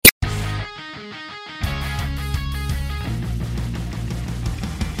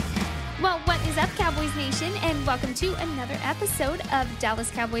is up, Cowboys Nation, and welcome to another episode of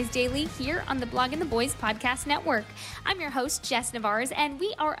Dallas Cowboys Daily here on the Blog and the Boys Podcast Network. I'm your host, Jess Navarez, and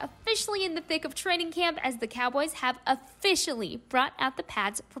we are officially in the thick of training camp as the Cowboys have officially brought out the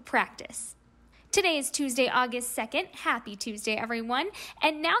pads for practice. Today is Tuesday, August 2nd. Happy Tuesday, everyone.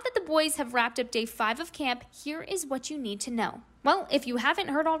 And now that the boys have wrapped up day 5 of camp, here is what you need to know. Well, if you haven't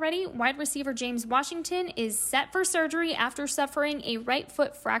heard already, wide receiver James Washington is set for surgery after suffering a right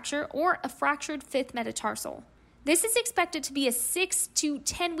foot fracture or a fractured fifth metatarsal. This is expected to be a 6 to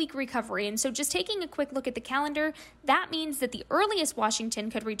 10 week recovery, and so just taking a quick look at the calendar, that means that the earliest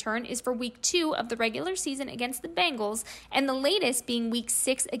Washington could return is for week 2 of the regular season against the Bengals, and the latest being week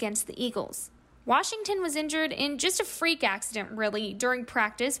 6 against the Eagles. Washington was injured in just a freak accident, really, during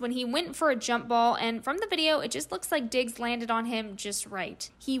practice when he went for a jump ball, and from the video, it just looks like Diggs landed on him just right.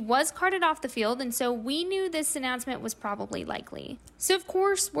 He was carted off the field, and so we knew this announcement was probably likely. So, of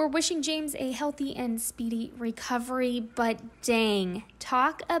course, we're wishing James a healthy and speedy recovery, but dang,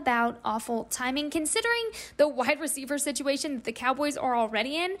 talk about awful timing. Considering the wide receiver situation that the Cowboys are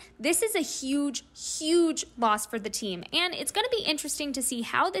already in, this is a huge, huge loss for the team, and it's going to be interesting to see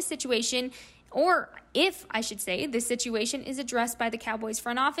how this situation, or if, I should say, this situation is addressed by the Cowboys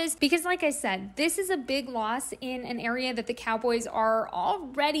front office, because like I said, this is a big loss in an area that the Cowboys are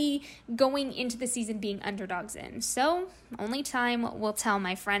already going into the season being underdogs in. So, only time will tell,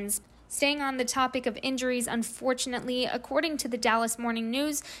 my friends. Staying on the topic of injuries, unfortunately, according to the Dallas Morning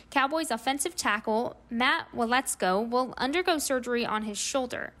News, Cowboys offensive tackle Matt Waletzko will undergo surgery on his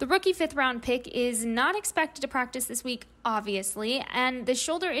shoulder. The rookie 5th-round pick is not expected to practice this week, obviously, and the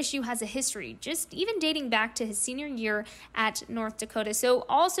shoulder issue has a history, just even dating back to his senior year at North Dakota. So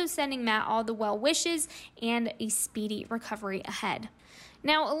also sending Matt all the well wishes and a speedy recovery ahead.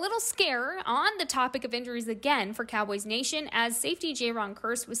 Now, a little scare on the topic of injuries again for Cowboys Nation, as safety Jaron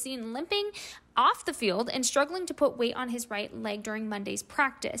Kearse was seen limping off the field and struggling to put weight on his right leg during Monday's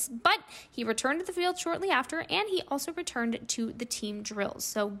practice. But he returned to the field shortly after, and he also returned to the team drills.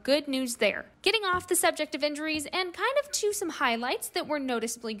 So good news there. Getting off the subject of injuries and kind of to some highlights that were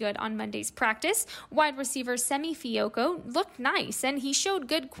noticeably good on Monday's practice, wide receiver Semi Fehoko looked nice, and he showed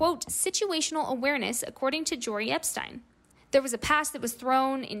good, quote, situational awareness, according to Jory Epstein. There was a pass that was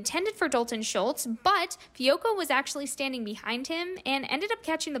thrown intended for Dalton Schultz, but Fehoko was actually standing behind him and ended up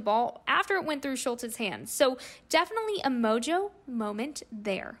catching the ball after it went through Schultz's hands. So definitely a mojo moment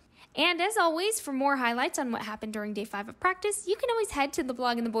there. And as always, for more highlights on what happened during day 5 of practice, you can always head to the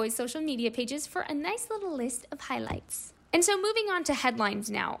Blog and the Boys social media pages for a nice little list of highlights. And so moving on to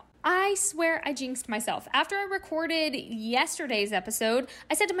headlines now. I swear I jinxed myself. After I recorded yesterday's episode,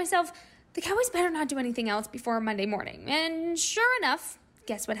 I said to myself, the Cowboys better not do anything else before Monday morning. And sure enough,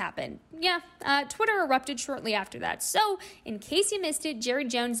 guess what happened? Twitter erupted shortly after that. So, in case you missed it, Jerry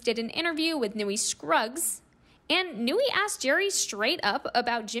Jones did an interview with Newey Scruggs. And Newey asked Jerry straight up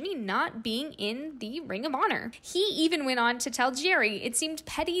about Jimmy not being in the Ring of Honor. He even went on to tell Jerry it seemed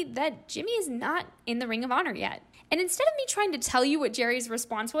petty that Jimmy is not in the Ring of Honor yet. And instead of me trying to tell you what Jerry's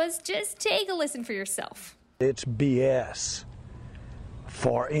response was, just take a listen for yourself. It's BS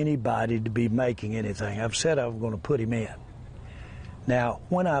for anybody to be making anything. I've said I'm going to put him in. Now,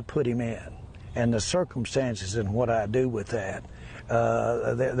 when I put him in, and the circumstances and what I do with that,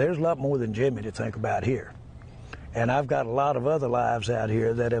 there's a lot more than Jimmy to think about here. And I've got a lot of other lives out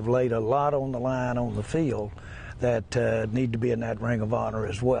here that have laid a lot on the line on the field that need to be in that Ring of Honor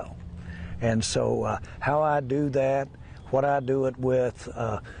as well. And so how I do that, what I do it with,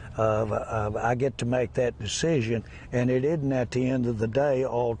 I get to make that decision, and it isn't at the end of the day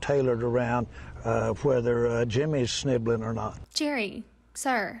all tailored around whether Jimmy's snibbling or not. Jerry,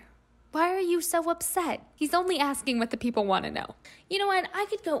 sir, why are you so upset? He's only asking what the people want to know. You know what? I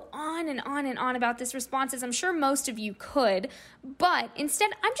could go on and on and on about this response, as I'm sure most of you could, but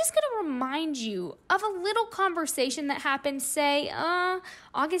instead I'm just going to remind you of a little conversation that happened, say,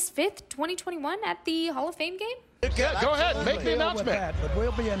 August 5th, 2021 at the Hall of Fame game. Go ahead, make the announcement. That, but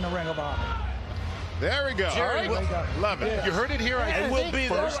we'll be in the Ring of Honor. There we go. Jerry, all right. Love it. Yeah. You heard it here. I will be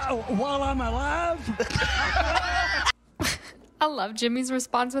first. While I'm alive. I love Jimmy's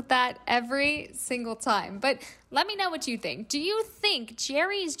response with that every single time. But let me know what you think. Do you think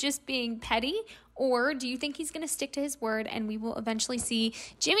Jerry is just being petty, or do you think he's going to stick to his word and we will eventually see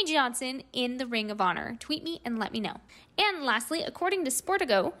Jimmy Johnson in the Ring of Honor? Tweet me and let me know. And lastly, according to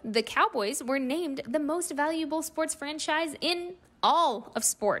Sportigo, the Cowboys were named the most valuable sports franchise in all of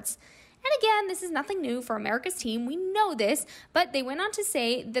sports. And again, this is nothing new for America's team. We know this, but they went on to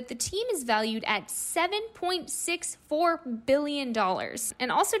say that the team is valued at $7.64 billion.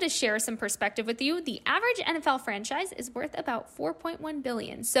 And also to share some perspective with you, the average NFL franchise is worth about $4.1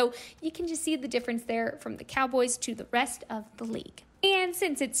 billion. So you can just see the difference there from the Cowboys to the rest of the league. And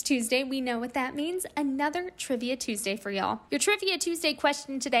since it's Tuesday, we know what that means. Another Trivia Tuesday for y'all. Your Trivia Tuesday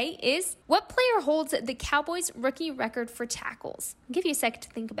question today is, what player holds the Cowboys rookie record for tackles? I'll give you a second to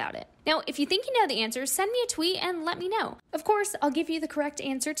think about it. Now, if you think you know the answer, send me a tweet and let me know. Of course, I'll give you the correct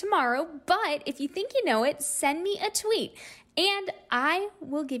answer tomorrow, but if you think you know it, send me a tweet. And I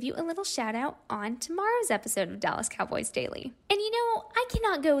will give you a little shout out on tomorrow's episode of Dallas Cowboys Daily. And you know, I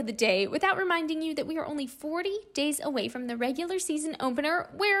cannot go the day without reminding you that we are only 40 days away from the regular season opener,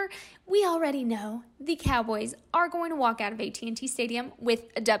 where we already know the Cowboys are going to walk out of AT&T Stadium with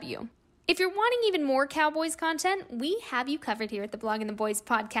a W. If you're wanting even more Cowboys content, we have you covered here at the Blog and the Boys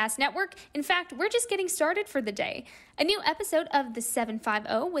Podcast Network. In fact, we're just getting started for the day. A new episode of The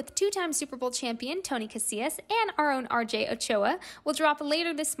 750 with two-time Super Bowl champion Tony Casillas and our own RJ Ochoa will drop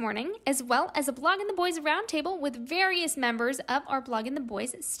later this morning, as well as a Blog and the Boys roundtable with various members of our Blog and the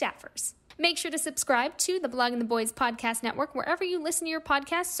Boys staffers. Make sure to subscribe to the Blog and the Boys Podcast Network wherever you listen to your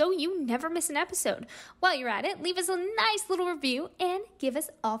podcast so you never miss an episode. While you're at it, leave us a nice little review and give us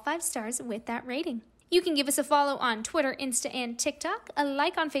all 5 stars with that rating. You can give us a follow on Twitter, Insta, and TikTok, a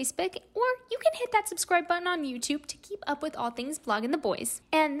like on Facebook, or you can hit that subscribe button on YouTube to keep up with all things Blog and the Boys.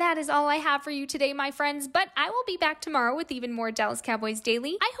 And that is all I have for you today, my friends, but I will be back tomorrow with even more Dallas Cowboys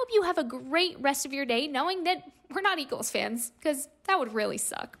Daily. I hope you have a great rest of your day knowing that we're not Eagles fans, because that would really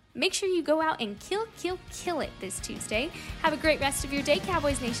suck. Make sure you go out and kill it this Tuesday. Have a great rest of your day,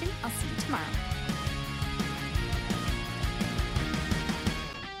 Cowboys Nation. I'll see you tomorrow.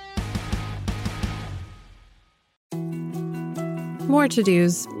 More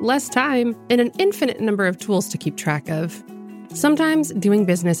to-dos, less time, and an infinite number of tools to keep track of. Sometimes doing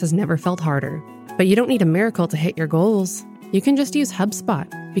business has never felt harder, but you don't need a miracle to hit your goals. You can just use HubSpot,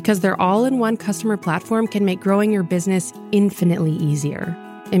 because their all-in-one customer platform can make growing your business infinitely easier.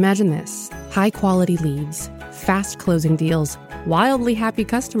 Imagine this: high-quality leads, fast closing deals, wildly happy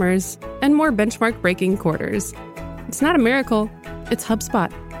customers, and more benchmark-breaking quarters. It's not a miracle, it's HubSpot.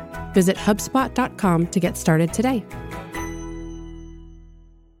 Visit HubSpot.com to get started today.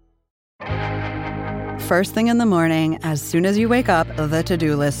 First thing in the morning, as soon as you wake up, the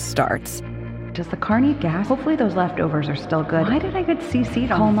to-do list starts. Does the car need gas? Hopefully those leftovers are still good. Why did I get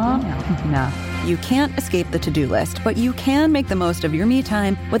CC'd on Mom? No. You can't escape the to-do list, but you can make the most of your me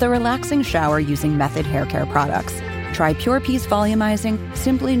time with a relaxing shower using Method hair care products. Try Pure Peace Volumizing,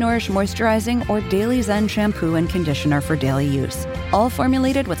 Simply Nourish Moisturizing, or Daily Zen Shampoo and Conditioner for daily use. All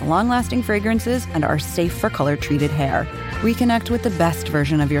formulated with long-lasting fragrances and are safe for color-treated hair. Reconnect with the best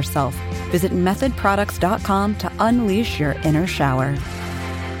version of yourself. Visit methodproducts.com to unleash your inner shower.